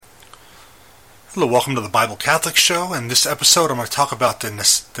Hello, welcome to the Bible Catholic Show. In this episode, I'm going to talk about the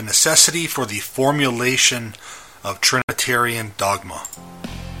necessity for the formulation of Trinitarian dogma.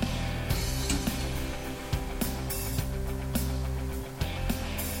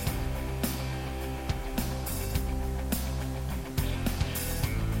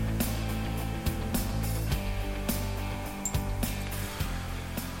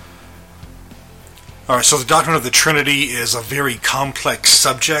 Alright, so the doctrine of the Trinity is a very complex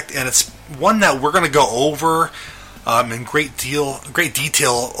subject, and it's one that we're going to go over in great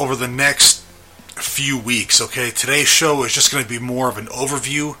detail over the next few weeks. Okay, today's show is just going to be more of an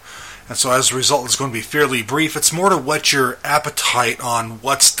overview, and so as a result, it's going to be fairly brief. It's more to whet your appetite on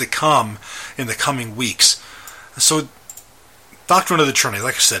what's to come in the coming weeks. So, doctrine of the Trinity,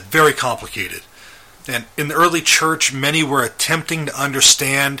 like I said, very complicated. And in the early church, many were attempting to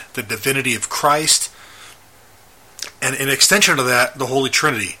understand the divinity of Christ, and in extension to that, the Holy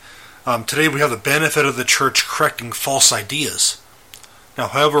Trinity. Today we have the benefit of the church correcting false ideas. Now,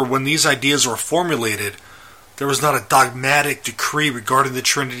 however, when these ideas were formulated, there was not a dogmatic decree regarding the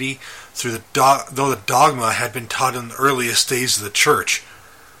Trinity, though the dogma had been taught in the earliest days of the church.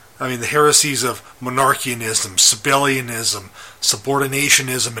 I mean, the heresies of monarchianism, Sabellianism,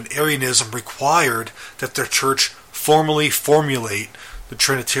 subordinationism, and Arianism required that their church formally formulate the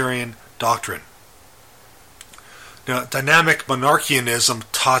Trinitarian doctrine. Now, dynamic monarchianism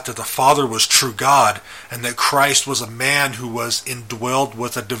taught that the Father was true God and that Christ was a man who was indwelled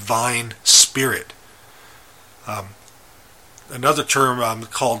with a divine spirit. Another term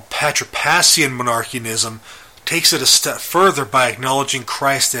called Patripassian monarchianism takes it a step further by acknowledging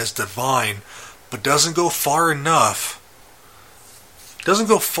Christ as divine, but doesn't go far enough as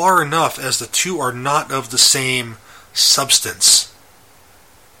the two are not of the same substance.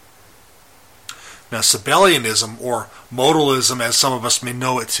 Now, Sabellianism, or modalism as some of us may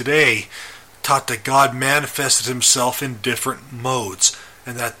know it today, taught that God manifested himself in different modes,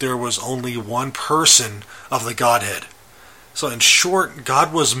 and that there was only one person of the Godhead. So in short,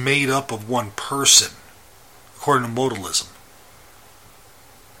 God was made up of one person, according to modalism.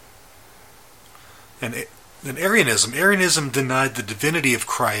 And Arianism denied the divinity of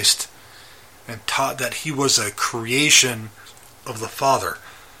Christ and taught that he was a creation of the Father.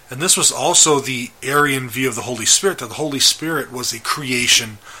 And this was also the Arian view of the Holy Spirit, that the Holy Spirit was a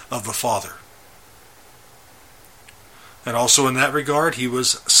creation of the Father. And also in that regard, he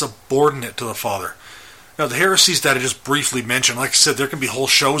was subordinate to the Father. Now, the heresies that I just briefly mentioned, like I said, there can be whole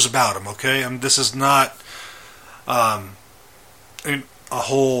shows about them, okay? This is not a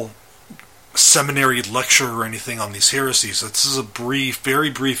whole seminary lecture or anything on these heresies. This is a very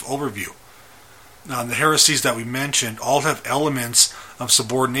brief overview. Now, the heresies that we mentioned all have elements of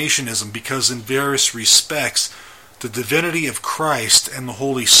subordinationism because in various respects the divinity of Christ and the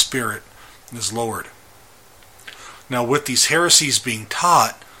Holy Spirit is lowered. Now, with these heresies being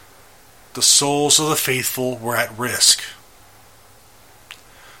taught, the souls of the faithful were at risk.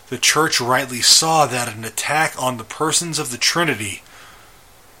 The church rightly saw that an attack on the persons of the Trinity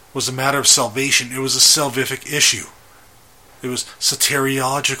was a matter of salvation. It was a salvific issue. It was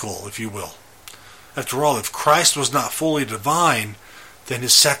soteriological, if you will. After all, if Christ was not fully divine, then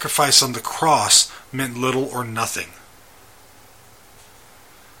his sacrifice on the cross meant little or nothing.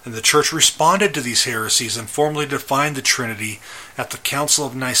 And the church responded to these heresies and formally defined the Trinity at the Council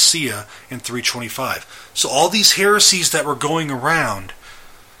of Nicaea in 325. So all these heresies that were going around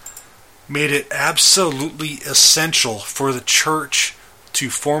made it absolutely essential for the church to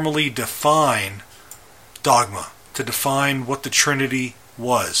formally define dogma, to define what the Trinity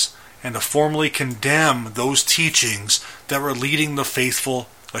was, and to formally condemn those teachings that were leading the faithful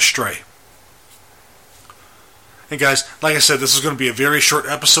astray. And guys, like I said, this is going to be a very short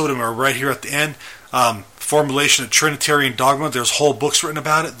episode, and we're right here at the end. Formulation of Trinitarian dogma, there's whole books written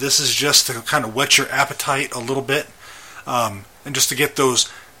about it. This is just to kind of whet your appetite a little bit, and just to get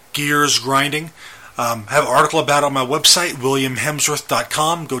those gears grinding. I have an article about it on my website,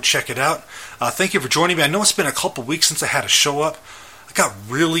 williamhemsworth.com. Go check it out. Thank you for joining me. I know it's been a couple weeks since I had a show up. I got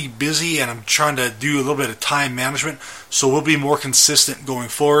really busy and I'm trying to do a little bit of time management, so we'll be more consistent going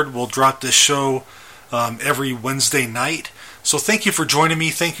forward. We'll drop this show every Wednesday night. So thank you for joining me.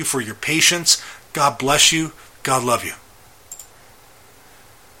 Thank you for your patience. God bless you. God love you.